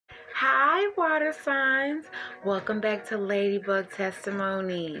Hi, water signs. Welcome back to Ladybug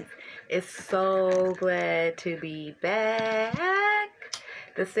Testimonies. It's so glad to be back.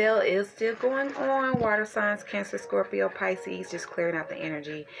 The sale is still going on. Water signs, Cancer, Scorpio, Pisces, just clearing out the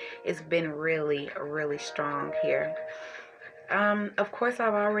energy. It's been really, really strong here. Of course,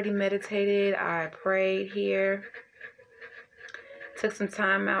 I've already meditated. I prayed here. Took some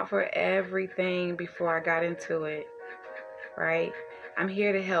time out for everything before I got into it, right? I'm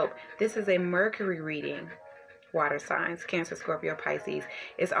here to help. This is a Mercury reading, water signs, Cancer, Scorpio, Pisces.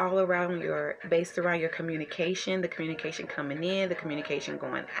 It's all around based around your communication, the communication coming in, the communication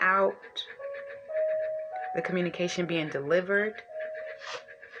going out, the communication being delivered.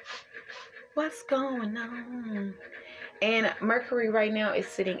 What's going on? And Mercury right now is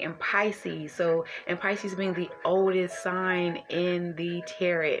sitting in Pisces. And Pisces being the oldest sign in the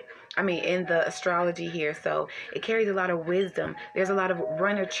tarot. In the astrology here. So it carries a lot of wisdom. There's a lot of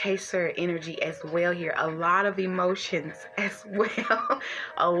runner-chaser energy as well here. A lot of emotions as well.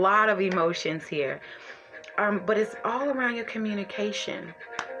 A lot of emotions here. But it's all around your communication.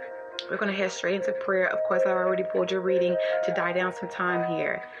 We're going to head straight into prayer. Of course, I've already pulled your reading to die down some time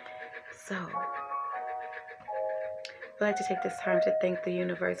here. So I'd like to take this time to thank the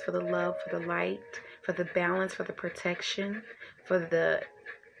universe for the love, for the light, for the balance, for the protection, for the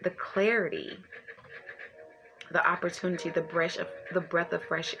clarity, the opportunity, the breath of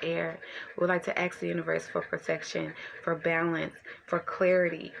fresh air. We'd like to ask the universe for protection, for balance, for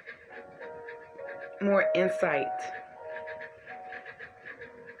clarity, more insight,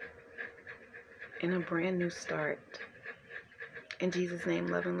 and a brand new start. In Jesus' name,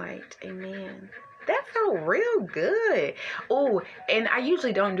 love and light. Amen. That felt real good. Oh, and I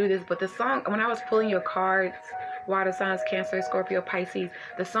usually don't do this, but the song, when I was pulling your cards, water signs, Cancer, Scorpio, Pisces,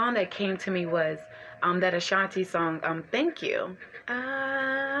 the song that came to me was that Ashanti song, Thank You.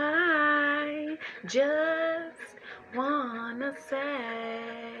 I just wanna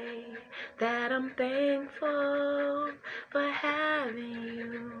say that I'm thankful for having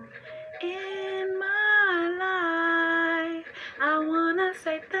you in my life. I wanna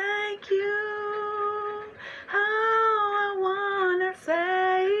say thank you.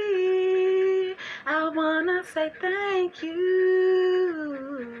 Say thank you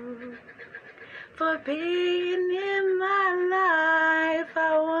for being in my life.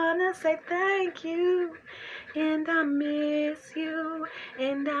 I wanna say thank you, and I miss you,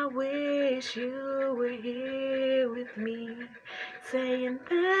 and I wish you were here with me, saying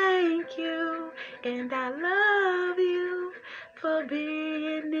thank you, and I love you for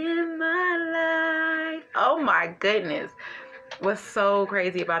being in my life. Oh my goodness. What's so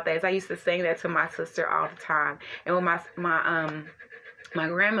crazy about that is I used to sing that to my sister all the time. And when my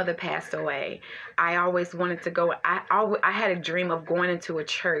grandmother passed away, I always wanted to go. I had a dream of going into a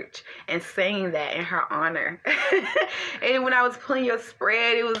church and singing that in her honor. And when I was pulling your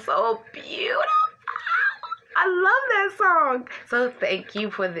spread, it was so beautiful. I love that song. So thank you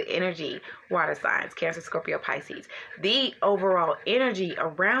for the energy, water signs, Cancer, Scorpio, Pisces. The overall energy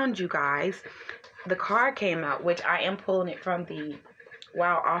around you guys. The card came out, which I am pulling it from the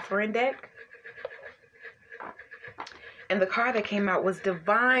Wild Offering deck. And the card that came out was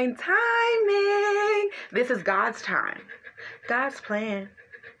Divine Timing. This is God's time. God's plan.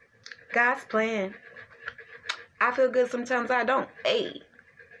 God's plan. I feel good sometimes I don't. Hey.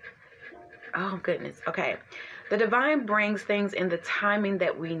 Oh, goodness. Okay. The divine brings things in the timing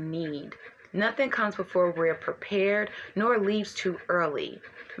that we need. Nothing comes before we're prepared, nor leaves too early.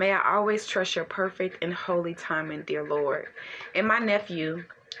 May I always trust your perfect and holy timing, dear Lord. And me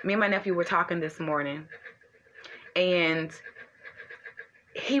and my nephew were talking this morning. And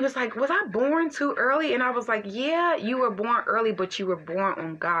he was like, was I born too early? And I was like, yeah, you were born early, but you were born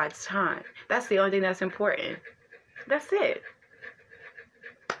on God's time. That's the only thing that's important. That's it.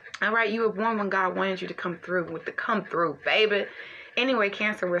 All right, you were born when God wanted you to come through with the come through, baby. Anyway,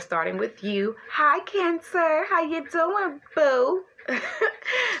 Cancer, we're starting with you. Hi, Cancer. How you doing, boo?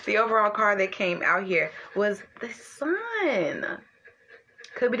 The overall card that came out here was the Sun.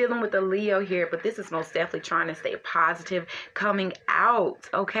 Could be dealing with the Leo here, but this is most definitely trying to stay positive, coming out,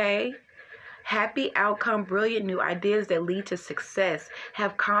 okay? Happy outcome, brilliant new ideas that lead to success.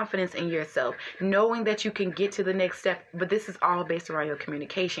 Have confidence in yourself, knowing that you can get to the next step. But this is all based around your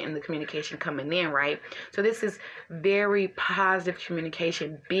communication and the communication coming in, right? So this is very positive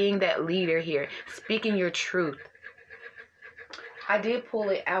communication, being that leader here, speaking your truth. I did pull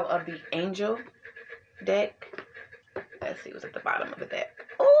it out of the Angel deck. Let's see what's at the bottom of the deck.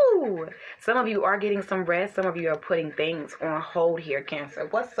 Ooh, some of you are getting some rest. Some of you are putting things on hold here, Cancer.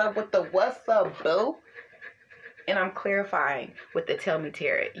 What's up with the what's up, boo? And I'm clarifying with the tell me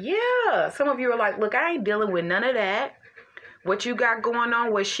tarot. Yeah, some of you are like, look, I ain't dealing with none of that. What you got going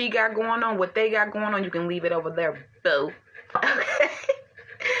on, what she got going on, what they got going on, you can leave it over there, boo. Okay?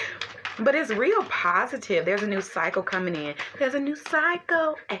 But it's real positive. There's a new cycle coming in. There's a new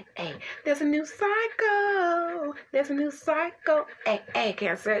cycle. Hey, hey. There's a new cycle. There's a new cycle. Hey, hey,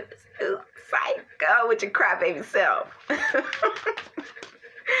 Cancer. New cycle with your crybaby self.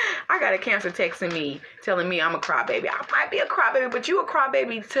 I got a Cancer texting me, telling me I'm a crybaby. I might be a crybaby, but you a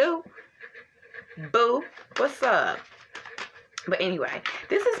crybaby too. Boo. What's up? But anyway,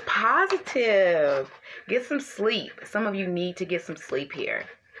 this is positive. Get some sleep. Some of you need to get some sleep here.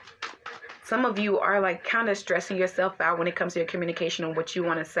 Some of you are like kind of stressing yourself out when it comes to your communication on what you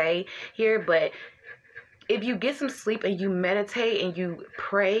want to say here. But if you get some sleep and you meditate and you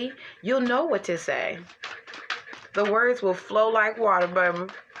pray, you'll know what to say. The words will flow like water, baby.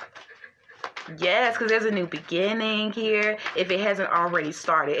 Yes, because there's a new beginning here if it hasn't already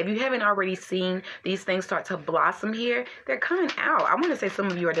started. If you haven't already seen these things start to blossom here, they're coming out. I want to say some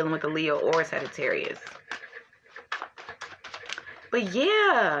of you are dealing with a Leo or a Sagittarius. But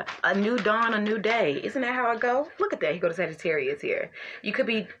yeah, a new dawn, a new day. Isn't that how it goes? Look at that. You go to Sagittarius here. You could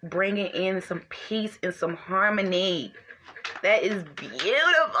be bringing in some peace and some harmony. That is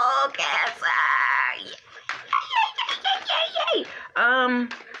beautiful, Cancer. Yay.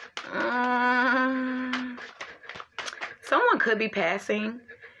 Someone could be passing,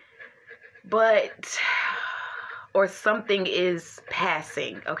 or something is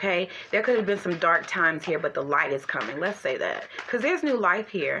passing, okay? There could have been some dark times here, but the light is coming. Let's say that. Because there's new life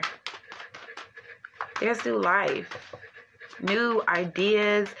here. There's new life. New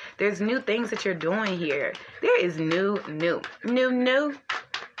ideas. There's new things that you're doing here. There is new.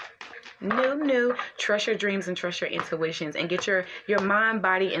 Trust your dreams and trust your intuitions and get your mind,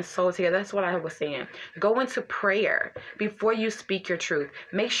 body, and soul together. That's what I was saying. Go into prayer before you speak your truth.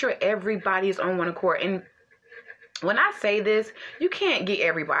 Make sure everybody is on one accord. And when I say this, you can't get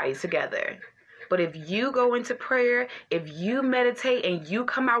everybody together. But if you go into prayer, if you meditate and you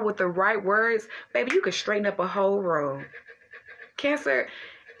come out with the right words, baby, you can straighten up a whole room. Cancer,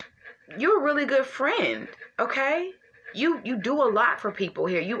 you're a really good friend, okay? You do a lot for people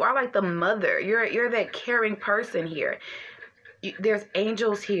here. You are like the mother. You're that caring person here. There's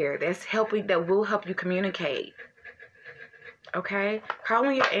angels here that will help you communicate. Okay? Call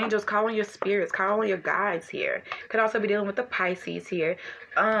on your angels, call on your spirits, call on your guides here. Could also be dealing with the Pisces here.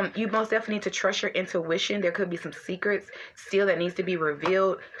 You most definitely need to trust your intuition. There could be some secrets still that needs to be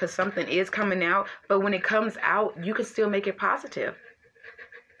revealed because something is coming out. But when it comes out, you can still make it positive.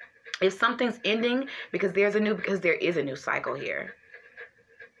 If something's ending because there is a new cycle here.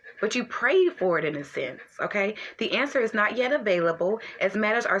 But you prayed for it in a sense, okay? The answer is not yet available as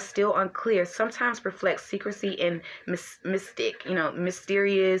matters are still unclear. Sometimes reflects secrecy and mystic,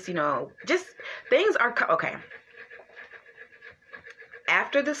 mysterious, just things are, okay.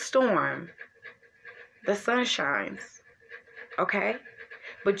 After the storm, the sun shines, okay?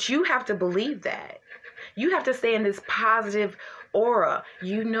 But you have to believe that. You have to stay in this positive aura.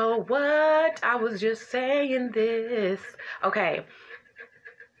 You know what? I was just saying this. Okay.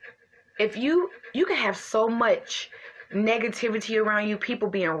 If you can have so much negativity around you, people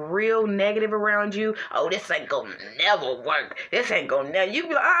being real negative around you. Oh, this ain't gonna never work. This ain't gonna never. You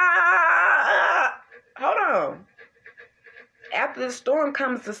be like, hold on. After the storm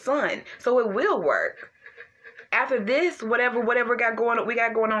comes the sun, so it will work. After this, whatever we got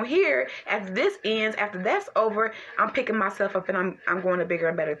going on here, after this ends, after that's over, I'm picking myself up and I'm going to bigger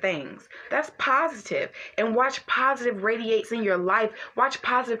and better things. That's positive. And watch positive radiates in your life. Watch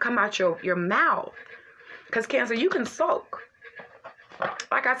positive come out your mouth. Because Cancer, you can sulk.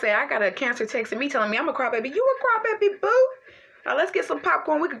 Like I said, I got a Cancer texting me telling me I'm a crybaby. You a crybaby, boo? Now let's get some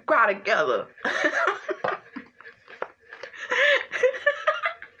popcorn. We can cry together.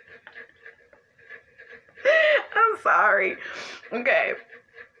 I'm sorry. Okay.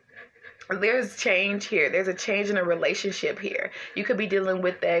 There's change here. There's a change in a relationship here. You could be dealing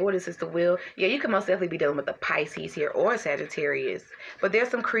with what is this, the Wheel? Yeah, you could most definitely be dealing with the Pisces here or Sagittarius. But there's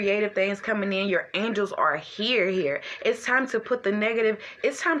some creative things coming in. Your angels are here. It's time to put the negative,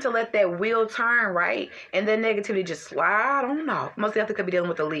 it's time to let that wheel turn, right? And then negativity just slide on off. Most definitely could be dealing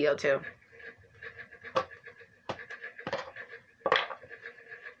with the Leo too.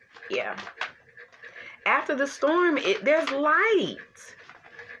 Yeah. After the storm, there's light.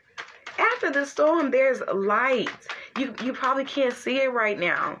 After the storm, there's light. You probably can't see it right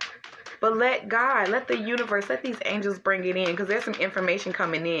now. But let God, let the universe, let these angels bring it in. Because there's some information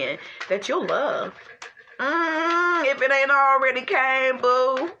coming in that you'll love. If it ain't already came,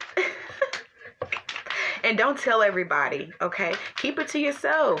 boo. And don't tell everybody, okay? Keep it to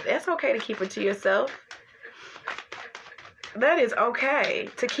yourself. It's okay to keep it to yourself. That is okay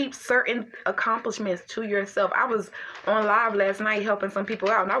to keep certain accomplishments to yourself. I was on live last night helping some people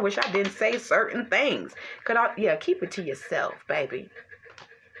out, and I wish I didn't say certain things. Keep it to yourself, baby.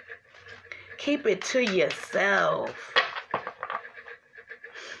 Keep it to yourself.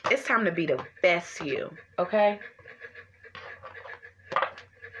 It's time to be the best you, okay?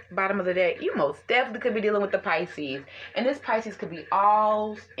 Bottom of the deck, you most definitely could be dealing with the Pisces. And this Pisces could be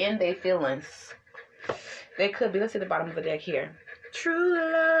all in their feelings. They could be. Let's see the bottom of the deck here. True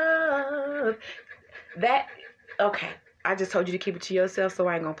love. Okay. I just told you to keep it to yourself, so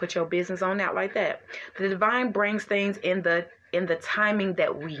I ain't gonna put your business on out like that. The divine brings things in the timing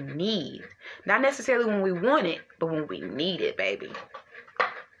that we need. Not necessarily when we want it, but when we need it, baby.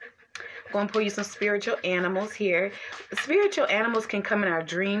 I'm going to pull you some spiritual animals here. Spiritual animals can come in our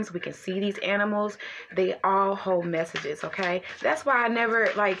dreams. We can see these animals. They all hold messages, okay? That's why I never,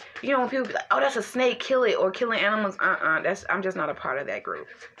 when people be like, oh, that's a snake, kill it, or killing animals. I'm just not a part of that group.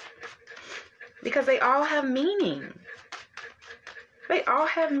 Because they all have meaning. They all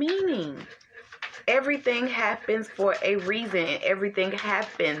have meaning. Everything happens for a reason, and everything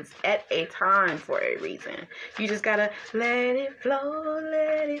happens at a time for a reason. You just gotta let it flow,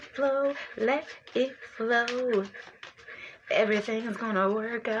 let it flow, let it flow. Everything is gonna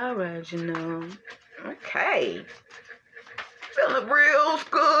work out right, you know. Okay. Feeling real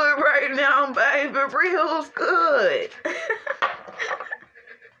good right now, baby. Real good.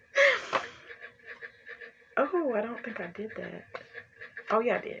 Oh, I don't think I did that. Oh,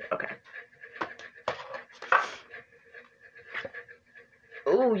 yeah, I did. Okay.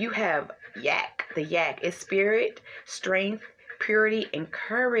 Ooh, you have yak. The yak is spirit, strength, purity, and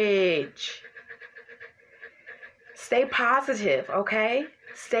courage. Stay positive, okay?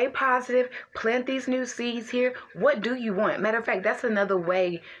 Stay positive. Plant these new seeds here. What do you want? Matter of fact, that's another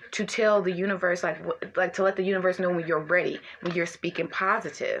way to tell the universe, like to let the universe know when you're ready, when you're speaking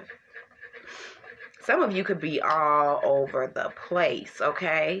positive. Some of you could be all over the place,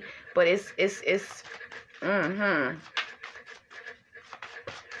 okay? But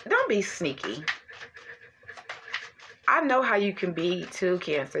Don't be sneaky. I know how you can be too,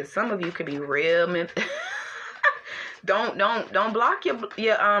 Cancer. Some of you could be real. Don't block your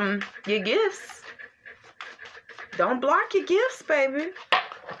gifts. Don't block your gifts, baby.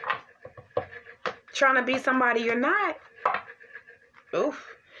 Trying to be somebody you're not. Oof.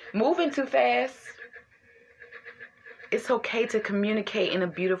 Moving too fast. It's okay to communicate in a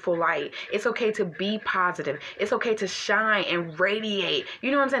beautiful light. It's okay to be positive. It's okay to shine and radiate.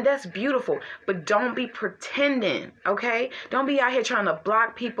 You know what I'm saying? That's beautiful. But don't be pretending, okay? Don't be out here trying to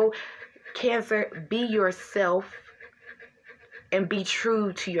block people. Cancer, be yourself and be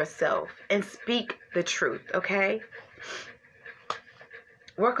true to yourself and speak the truth, okay?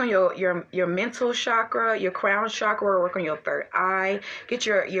 Work on your mental chakra, your crown chakra. Work on your third eye. Get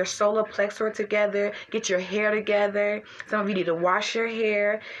your solar plexus together. Get your hair together. Some of you need to wash your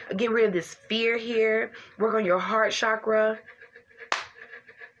hair. Get rid of this fear here. Work on your heart chakra.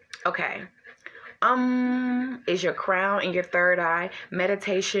 Okay. Is your crown and your third eye.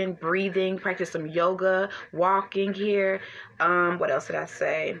 Meditation, breathing, practice some yoga, walking here. What else did I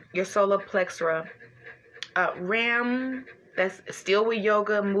say? Your solar plexus. Ram. That's still with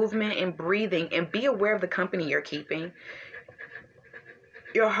yoga, movement, and breathing. And be aware of the company you're keeping.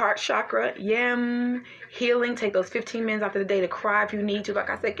 Your heart chakra, healing. Take those 15 minutes after the day to cry if you need to. Like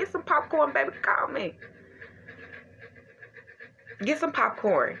I said, get some popcorn, baby. Call me. Get some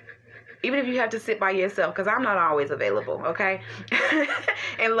popcorn. Even if you have to sit by yourself, because I'm not always available, okay?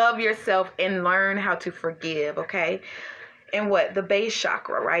 And love yourself and learn how to forgive, okay? And the base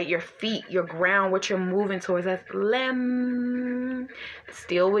chakra, right? Your feet, your ground, what you're moving towards. That's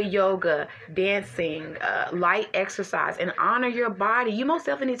still with yoga, dancing, light exercise, and honor your body. You most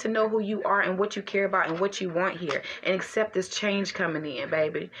definitely need to know who you are and what you care about and what you want here. And accept this change coming in,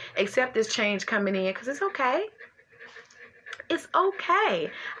 baby. Accept this change coming in, because it's okay. It's okay.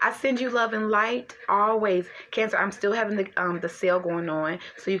 I send you love and light always. Cancer, I'm still having the sale going on,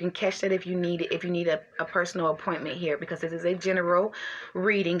 so you can catch that if you need it. If you need a personal appointment here, because this is a general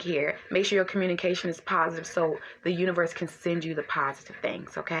reading here. Make sure your communication is positive so the universe can send you the positive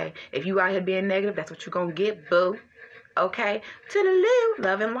things, okay? If you out here being negative, that's what you're going to get, boo. Okay? Toodaloo.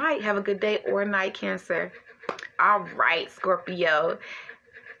 Love and light. Have a good day or night, Cancer. All right, Scorpio.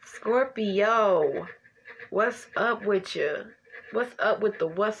 Scorpio. What's up with you? What's up with the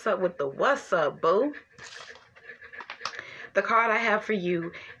what's up, boo? The card I have for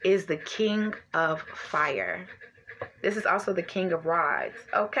you is the King of Fire. This is also the King of Rods.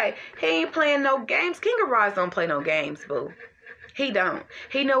 Okay, he ain't playing no games. King of Rods don't play no games, boo. He don't.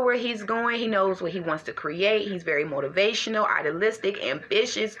 He know where he's going. He knows what he wants to create. He's very motivational, idealistic,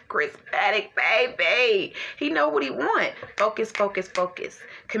 ambitious, charismatic, baby. He know what he want. Focus, focus, focus.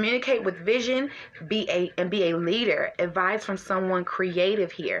 Communicate with vision. Be a leader. Advice from someone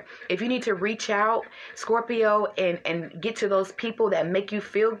creative here. If you need to reach out, Scorpio, and get to those people that make you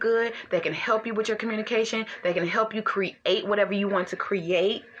feel good, that can help you with your communication, that can help you create whatever you want to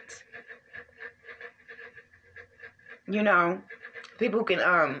create. You know, people who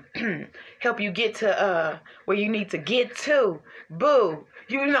can help you get to where you need to get to. Boo.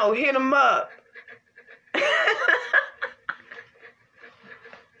 You know, hit them up.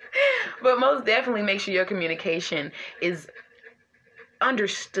 But most definitely make sure your communication is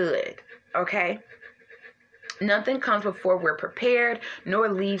understood, okay? Nothing comes before we're prepared, nor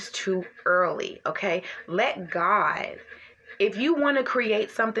leaves too early, okay? Let God. If you want to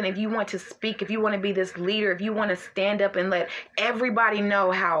create something, if you want to speak, if you want to be this leader, if you want to stand up and let everybody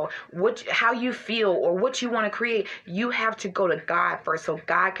know how you feel or what you want to create, you have to go to God first so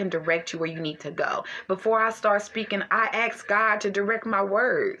God can direct you where you need to go. Before I start speaking, I ask God to direct my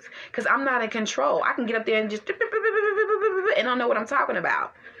words because I'm not in control. I can get up there and just and I don't know what I'm talking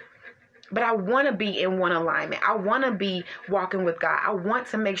about. But I want to be in one alignment. I want to be walking with God. I want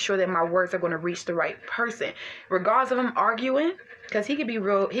to make sure that my words are going to reach the right person. Regardless of him arguing, because he can be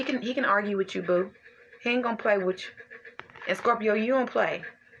real. He can argue with you, boo. He ain't going to play with you. And Scorpio, you don't play.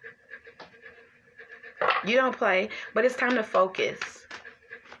 You don't play. But it's time to focus.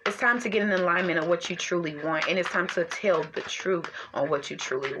 It's time to get in alignment of what you truly want. And it's time to tell the truth on what you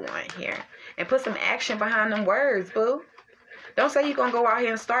truly want here. And put some action behind them words, boo. Don't say you're going to go out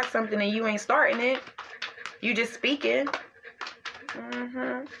here and start something and you ain't starting it. You just speaking.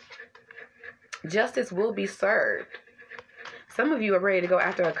 Justice will be served. Some of you are ready to go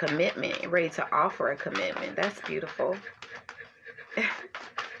after a commitment, ready to offer a commitment. That's beautiful.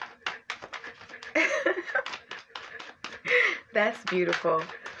 That's beautiful.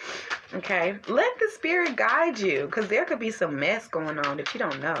 Okay. Let the spirit guide you because there could be some mess going on that you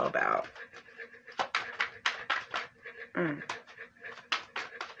don't know about.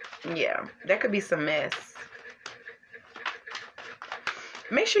 Yeah, there could be some mess.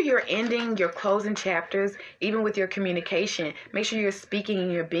 Make sure you're ending your closing chapters, even with your communication. Make sure you're speaking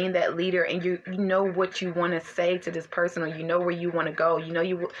and you're being that leader, and you know what you want to say to this person, or you know where you want to go. You know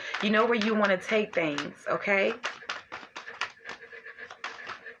where you want to take things. Okay?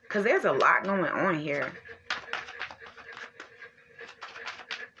 Because there's a lot going on here.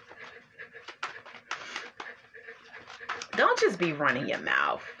 Don't just be running your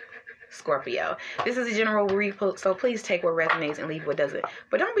mouth, Scorpio. This is a general read, so please take what resonates and leave what doesn't.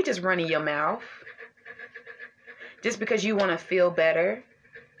 But don't be just running your mouth just because you want to feel better,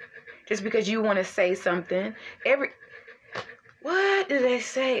 just because you want to say something. What did they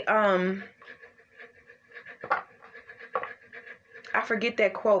say? I forget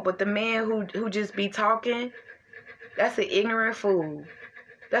that quote, but the man who just be talking, that's an ignorant fool.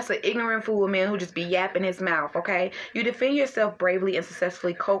 That's an ignorant fool, man who just be yapping his mouth, okay? You defend yourself bravely and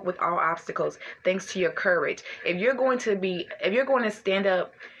successfully cope with all obstacles thanks to your courage. If you're going to stand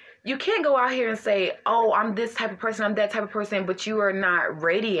up, you can't go out here and say, oh, I'm this type of person, I'm that type of person, but you are not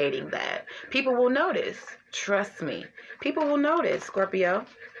radiating that. People will notice. Trust me. People will notice, Scorpio.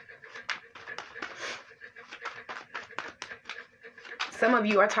 Some of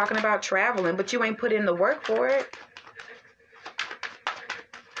you are talking about traveling, but you ain't put in the work for it.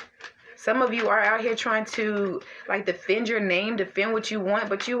 Some of you are out here trying to defend your name, defend what you want,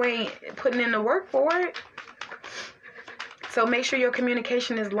 but you ain't putting in the work for it. So make sure your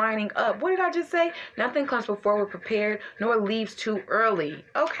communication is lining up. What did I just say? Nothing comes before we're prepared, nor leaves too early.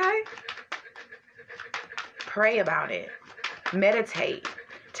 Okay? Pray about it. Meditate.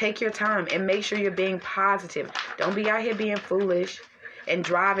 Take your time and make sure you're being positive. Don't be out here being foolish and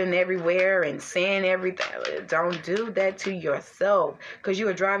driving everywhere and saying everything. Don't do that to yourself, because you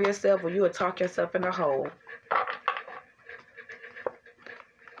will drive yourself or you will talk yourself in the hole.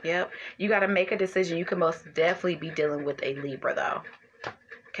 Yep. You got to make a decision. You can most definitely be dealing with a Libra, though.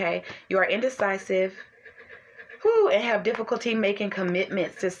 Okay? You are indecisive and have difficulty making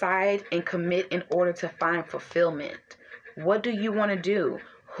commitments. Decide and commit in order to find fulfillment. What do you want to do?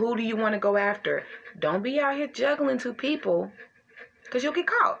 Who do you want to go after? Don't be out here juggling two people, because you'll get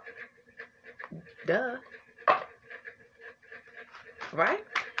caught. Duh. Right?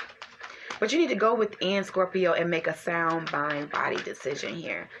 But you need to go within, Scorpio, and make a sound mind-body decision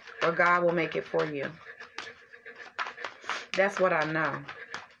here, or God will make it for you. That's what I know.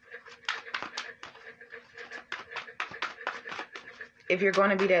 If you're going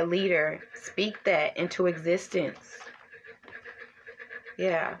to be that leader, speak that into existence.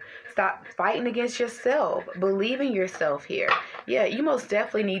 Yeah. Stop fighting against yourself. Believe in yourself here. Yeah, you most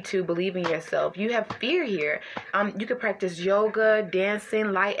definitely need to believe in yourself. You have fear here. You can practice yoga,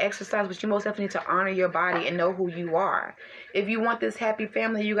 dancing, light exercise, but you most definitely need to honor your body and know who you are. If you want this happy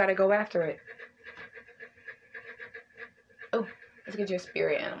family, you got to go after it. Oh, let's get your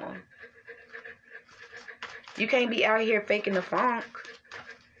spirit animal. You can't be out here faking the funk,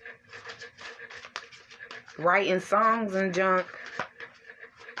 writing songs and junk.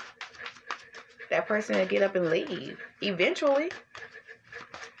 That person will get up and leave eventually.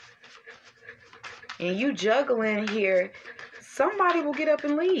 And you juggling here, somebody will get up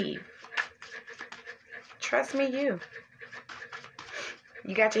and leave. Trust me,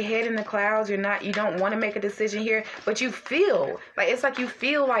 you got your head in the clouds. You don't want to make a decision here, but you feel like, it's like you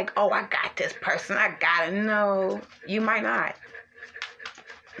feel like, oh, I got this person. I got it. No, you might not.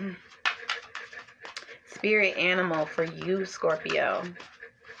 Spirit animal for you, Scorpio.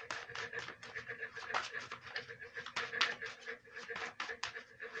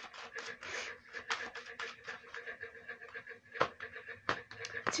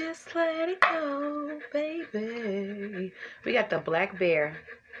 Just let it go, baby. We got the black bear.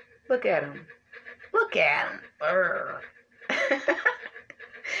 Look at him. Look at him.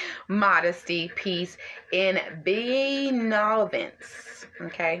 Modesty, peace, and benevolence.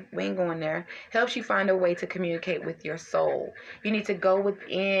 Okay, we ain't going there. Helps you find a way to communicate with your soul. You need to go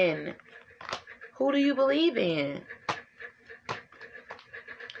within. Who do you believe in?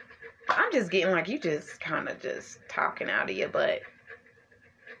 I'm just getting like you just kind of just talking out of your butt.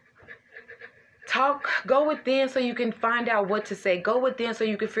 Go within so you can find out what to say. Go within so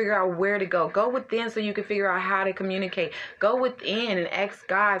you can figure out where to go. Go within so you can figure out how to communicate. Go within and ask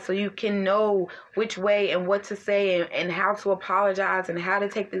God so you can know which way and what to say and how to apologize and how to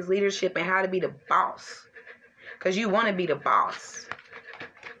take this leadership and how to be the boss. Because you want to be the boss.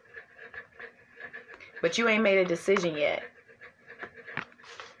 But you ain't made a decision yet.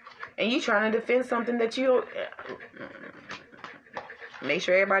 And you trying to defend something that you make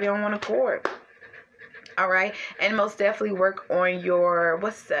sure everybody on one accord. All right, and most definitely work on your,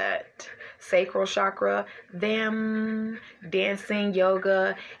 what's that, sacral chakra, dancing,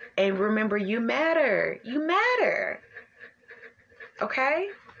 yoga, and remember, you matter. You matter. Okay?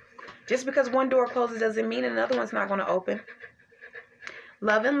 Just because one door closes doesn't mean another one's not going to open.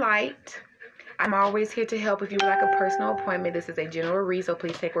 Love and light. I'm always here to help if you would like a personal appointment. This is a general read, so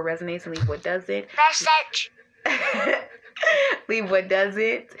please take what resonates and leave what doesn't. Message. Leave what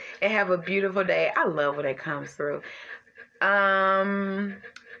doesn't, and have a beautiful day. I love when it comes through. Pisces.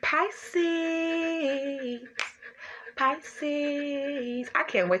 I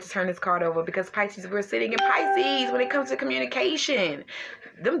can't wait to turn this card over because Pisces, we're sitting in Pisces when it comes to communication.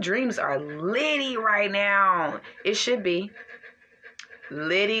 Them dreams are litty right now. It should be.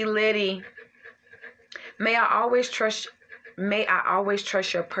 Litty. May I always trust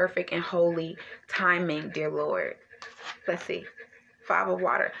your perfect and holy timing, dear Lord. Let's see. 5 of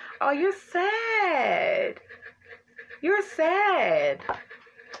water. Oh, you're sad. You're sad.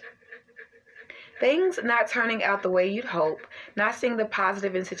 Things not turning out the way you'd hope. Not seeing the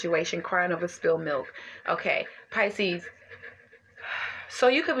positive in situation. Crying over spilled milk. Okay, Pisces. So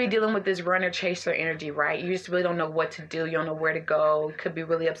you could be dealing with this runner chaser energy, right? You just really don't know what to do. You don't know where to go. You could be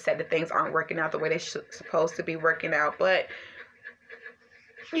really upset that things aren't working out the way they're supposed to be working out. But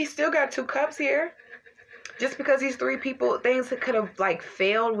you still got 2 cups here. Just because these 3 people, things that could have like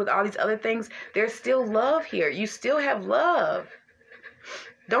failed with all these other things, there's still love here. You still have love.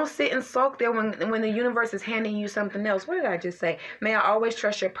 Don't sit and sulk there when the universe is handing you something else. What did I just say? May I always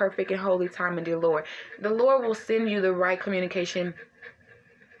trust your perfect and holy timing, dear Lord. The Lord will send you the right communication.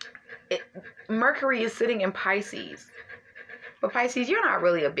 Mercury is sitting in Pisces. But Pisces, you're not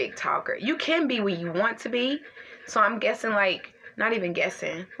really a big talker. You can be when you want to be. So I'm guessing like, not even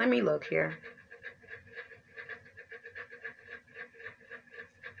guessing. Let me look here.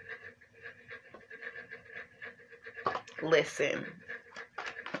 Listen.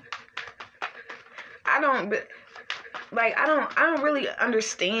 I don't really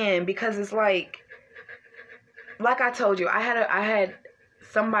understand because it's like I told you, I had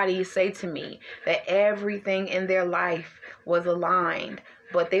somebody say to me that everything in their life was aligned,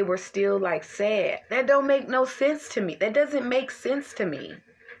 but they were still like sad. That don't make no sense to me. That doesn't make sense to me.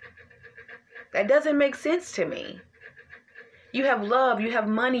 That doesn't make sense to me. You have love, you have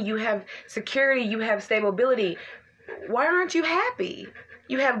money, you have security, you have stability. Why aren't you happy?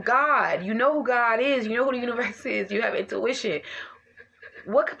 You have God. You know who God is. You know who the universe is. You have intuition.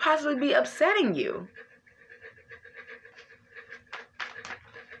 What could possibly be upsetting you?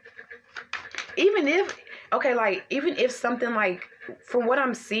 even if, okay, like, even if something like, from what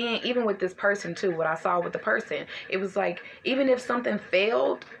I'm seeing, even with this person too, what I saw with the person, it was like, even if something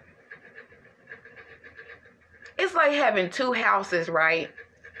failed, it's like having two houses, right?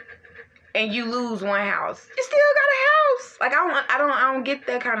 And you lose one house, you still got a house. Like, I don't get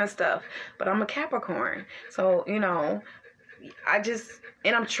that kind of stuff. But I'm a Capricorn, so you know,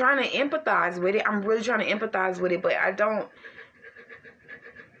 and I'm trying to empathize with it. I'm really trying to empathize with it, but I don't.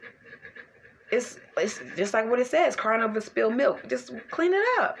 It's just like what it says, crying over spilled milk. Just clean it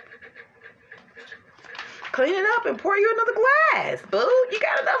up. Clean it up and pour you another glass, boo. You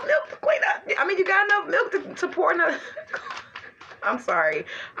got enough milk to clean up. I mean, you got enough milk to pour another. I'm sorry.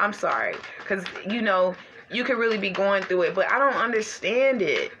 Because, you know, you could really be going through it, but I don't understand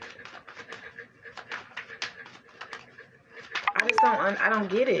it. I don't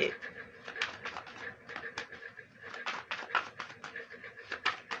get it.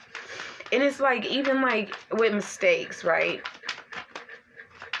 And it's like, even like with mistakes, right?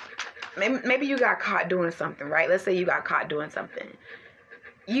 Maybe you got caught doing something, right? Let's say you got caught doing something.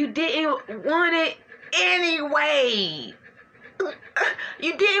 You didn't want it anyway.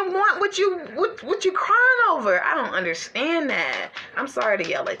 You didn't want what you crying over. I don't understand that. I'm sorry to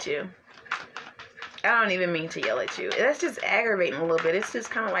yell at you. I don't even mean to yell at you. That's just aggravating a little bit. It's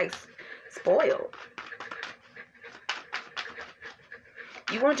just kind of like spoiled.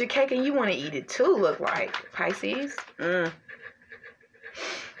 You want your cake and you want to eat it too, look like. Pisces.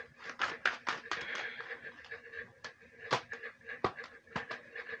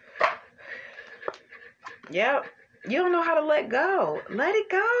 Yep. You don't know how to let go. Let it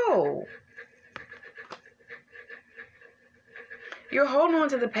go. You're holding on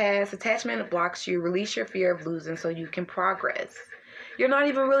to the past. Attachment blocks you. Release your fear of losing so you can progress. You're not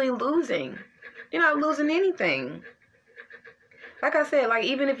even really losing. You're not losing anything. Like I said, like,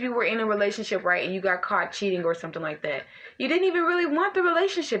 even if you were in a relationship, right, and you got caught cheating or something like that, you didn't even really want the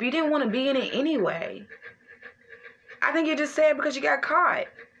relationship. You didn't want to be in it anyway. I think you're just sad because you got caught.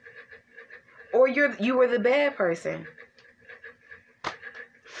 Or you were the bad person.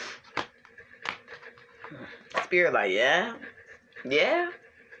 Spirit like, yeah,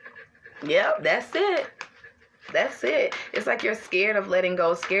 that's it. That's it. It's like you're scared of letting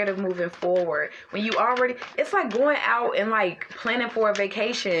go, scared of moving forward. When you already, it's like going out and like planning for a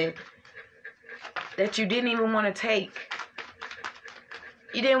vacation that you didn't even want to take.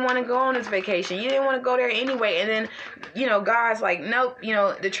 You didn't want to go on this vacation. You didn't want to go there anyway. And then, you know, God's like, nope, you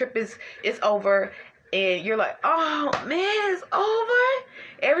know, the trip is over. And you're like, oh, man, it's over?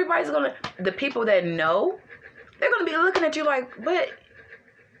 Everybody's going to, the people that know, they're going to be looking at you like, but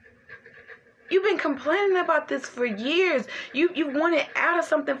you've been complaining about this for years. You wanted out of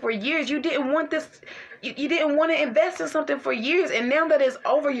something for years. You didn't want this. You didn't want to invest in something for years. And now that it's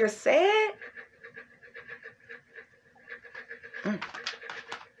over, you're sad?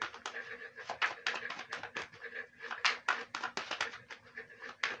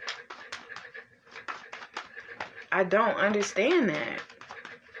 I don't understand that.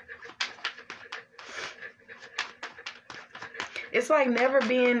 It's like never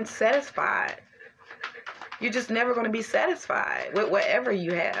being satisfied. You're just never going to be satisfied with whatever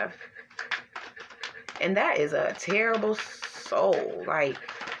you have. And that is a terrible soul. Like,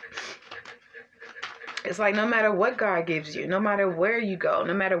 it's like no matter what God gives you, no matter where you go,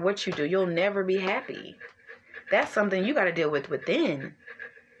 no matter what you do, you'll never be happy. That's something you got to deal with within.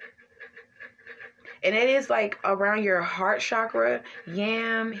 And it is like around your heart chakra,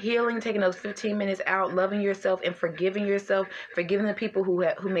 healing, taking those 15 minutes out, loving yourself and forgiving yourself, forgiving the people who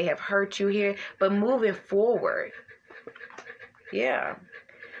may have hurt you here, but moving forward. Yeah.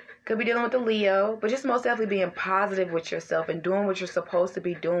 Could be dealing with the Leo, but just most definitely being positive with yourself and doing what you're supposed to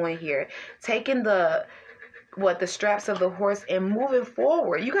be doing here. Taking the straps of the horse and moving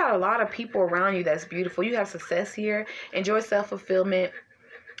forward. You got a lot of people around you that's beautiful. You have success here. Enjoy self-fulfillment,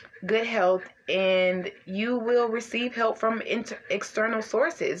 good health, and you will receive help from external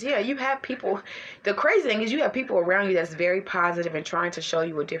sources. Yeah, you have people. The crazy thing is you have people around you that's very positive and trying to show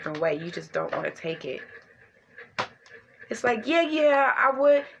you a different way. You just don't want to take it. It's like, yeah, I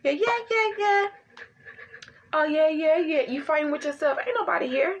would. Yeah. Oh, yeah. You fighting with yourself. Ain't nobody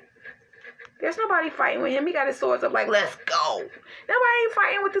here. There's nobody fighting with him. He got his swords up like, let's go. Nobody ain't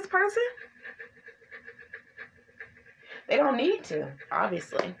fighting with this person. They don't need to,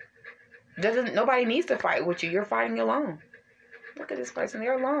 obviously. Nobody needs to fight with you. You're fighting alone. Look at this person.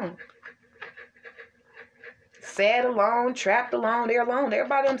 They're alone. Sad alone, trapped alone. They're alone. They're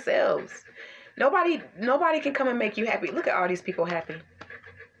by themselves. Nobody can come and make you happy. Look at all these people happy.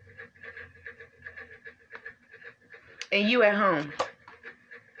 And you at home.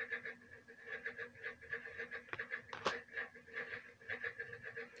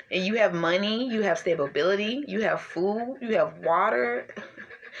 and you have money, you have stability, you have food, you have water,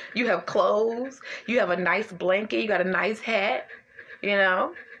 you have clothes, you have a nice blanket, you got a nice hat, you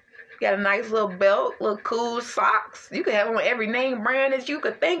know, you got a nice little belt, little cool socks. You could have on every name brand that you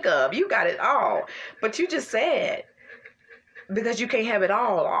could think of. You got it all. But you just sad because you can't have it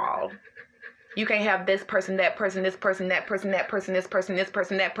all. You can't have this person, that person, this person, that person, that person, this person, this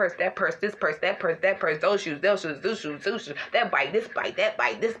person, that person, that person, this person, that person, that person, those shoes, those shoes, those shoes, those shoes, that bike, this bike, that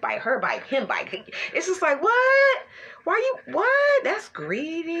bike, this bike, her bike, him bike. It's just like, what? Why you, what? That's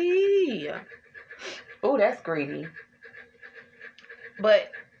greedy. Oh, that's greedy. But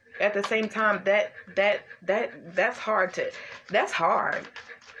at the same time, that's hard. That's hard.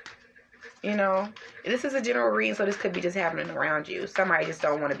 You know, this is a general reading, so this could be just happening around you. Somebody just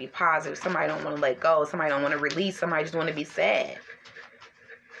don't want to be positive. Somebody don't want to let go. Somebody don't want to release. Somebody just want to be sad.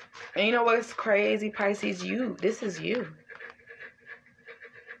 And you know what's crazy, Pisces? This is you.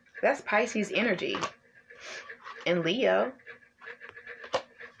 That's Pisces energy. And Leo.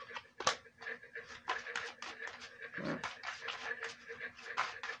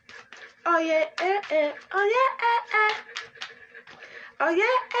 Oh yeah, oh yeah, oh yeah,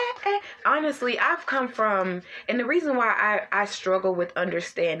 Honestly, I've come from, and the reason why I struggle with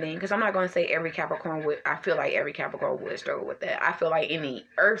understanding, because I'm not going to say every Capricorn would, I feel like every Capricorn would struggle with that. I feel like any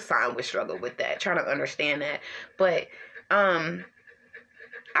earth sign would struggle with that, trying to understand that. But, I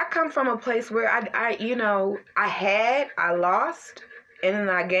come from a place where I lost, and then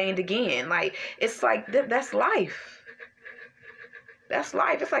I gained again. Like, it's like, that's life. That's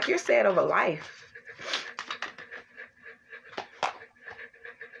life. It's like you're sad over life.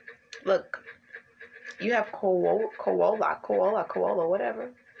 Look, you have Cola,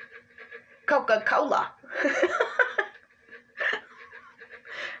 whatever. Coca-Cola.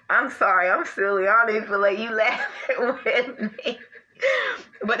 I'm sorry, I'm silly. I don't even feel like you laughing with me.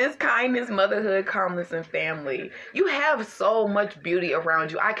 But it's kindness, motherhood, calmness, and family. You have so much beauty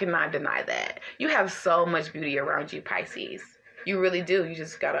around you. I cannot deny that. You have so much beauty around you, Pisces. You really do. You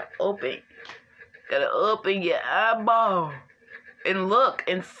just gotta open your eyeball and look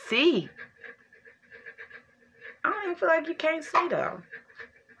and see. I don't even feel like you can't see, though.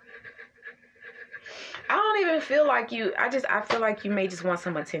 I don't even feel like you. I feel like you may just want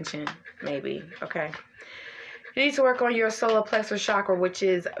some attention, maybe. Okay. You need to work on your solar plexus chakra, which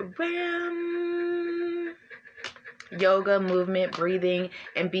is yoga, movement, breathing,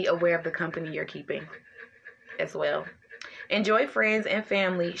 and be aware of the company you're keeping as well. Enjoy friends and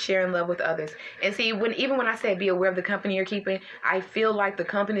family, sharing love with others. And see, even when I say be aware of the company you're keeping, I feel like the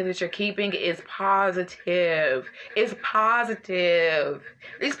company that you're keeping is positive. It's positive.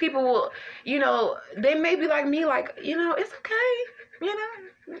 These people will, they may be like me, like, it's okay.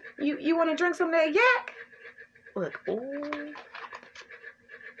 You want to drink some of that yak? Look, ooh.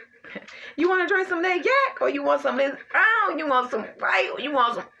 You want to drink some of that yak, or you want some of this? Oh, you want some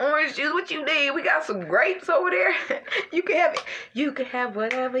orange juice? What you need? We got some grapes over there. You can have it. You can have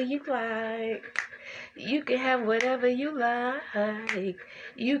whatever you like. You can have whatever you like.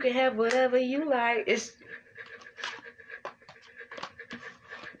 You can have whatever you like. This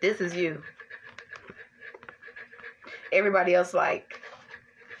is you. Everybody else, like,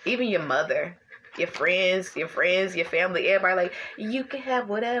 even your mother. Your friends, your family, everybody like, you can have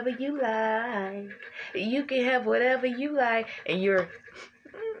whatever you like. You can have whatever you like. And you're...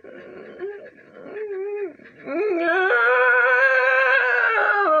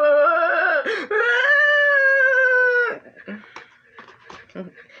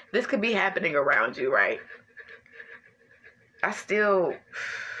 This could be happening around you, right? I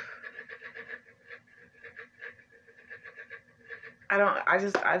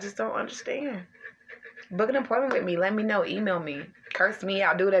just don't understand. Book an appointment with me. Let me know. Email me. Curse me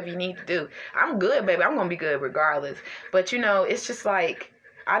out. Do whatever you need to do. I'm good, baby. I'm going to be good regardless. But, it's just like,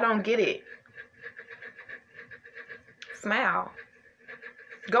 I don't get it. Smile.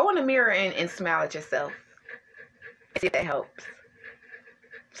 Go in the mirror and smile at yourself. See if that helps.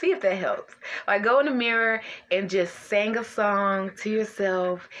 See if that helps. Like, go in the mirror and just sing a song to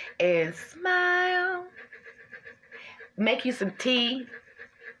yourself and smile. Make you some tea.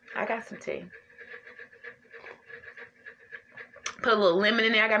 I got some tea. Put a little lemon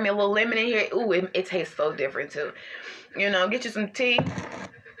in there. I got me a little lemon in here. Ooh, it tastes so different too. Get you some tea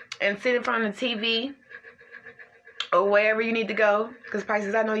and sit in front of the TV or wherever you need to go. Because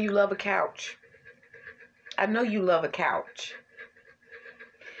Pisces, I know you love a couch. I know you love a couch.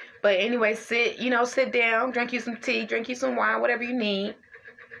 But anyway, sit down, drink you some tea, drink you some wine, whatever you need.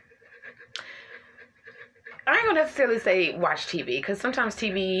 I ain't gonna necessarily say watch TV, because sometimes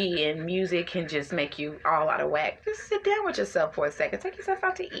TV and music can just make you all out of whack. Just sit down with yourself for a second. Take yourself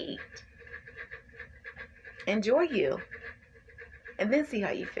out to eat. Enjoy you. And then see how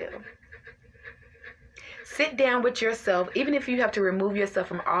you feel. Sit down with yourself, even if you have to remove yourself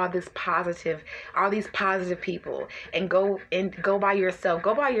from all these positive people, and go by yourself.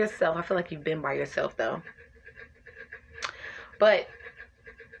 Go by yourself. I feel like you've been by yourself though. But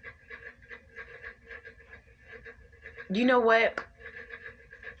you know what?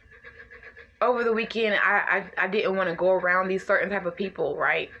 Over the weekend, I didn't want to go around these certain type of people,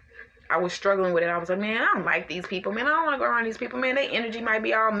 right? I was struggling with it. I was like, man, I don't like these people, man. I don't want to go around these people, man. Their energy might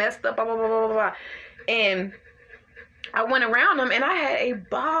be all messed up, blah, blah, blah, blah, blah. And I went around them, and I had a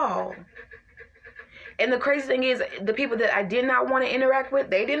ball. And the crazy thing is, the people that I did not want to interact with,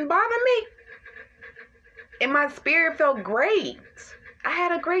 they didn't bother me. And my spirit felt great. I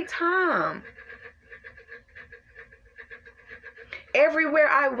had a great time. Everywhere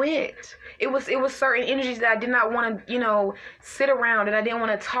I went, it was certain energies that I did not want to, sit around, that I didn't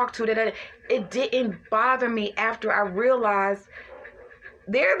want to talk to, it didn't bother me after I realized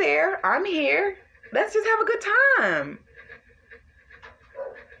they're there, I'm here. Let's just have a good time.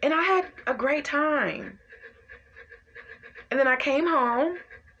 And I had a great time. And then I came home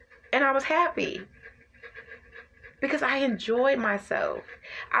and I was happy because I enjoyed myself.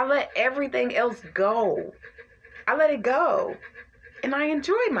 I let everything else go. I let it go. And I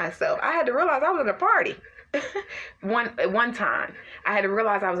enjoyed myself. I had to realize I was at a party. One time, I had to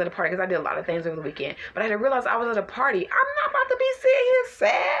realize I was at a party because I did a lot of things over the weekend. But I had to realize I was at a party. I'm not about to be sitting here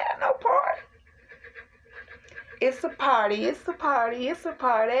sad at no party. It's a party. It's a party. It's a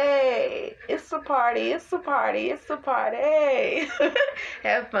party. It's a party. It's a party. It's a party.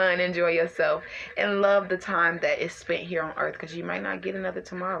 Have fun. Enjoy yourself. And love the time that is spent here on earth, because you might not get another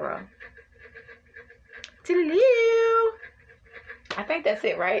tomorrow. Toodaloo. I think that's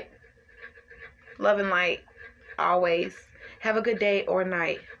it, right? Love and light, always. Have a good day or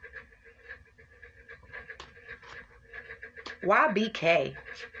night. Why BK?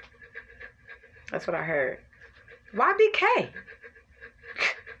 That's what I heard. Why BK?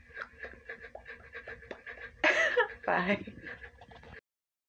 Bye.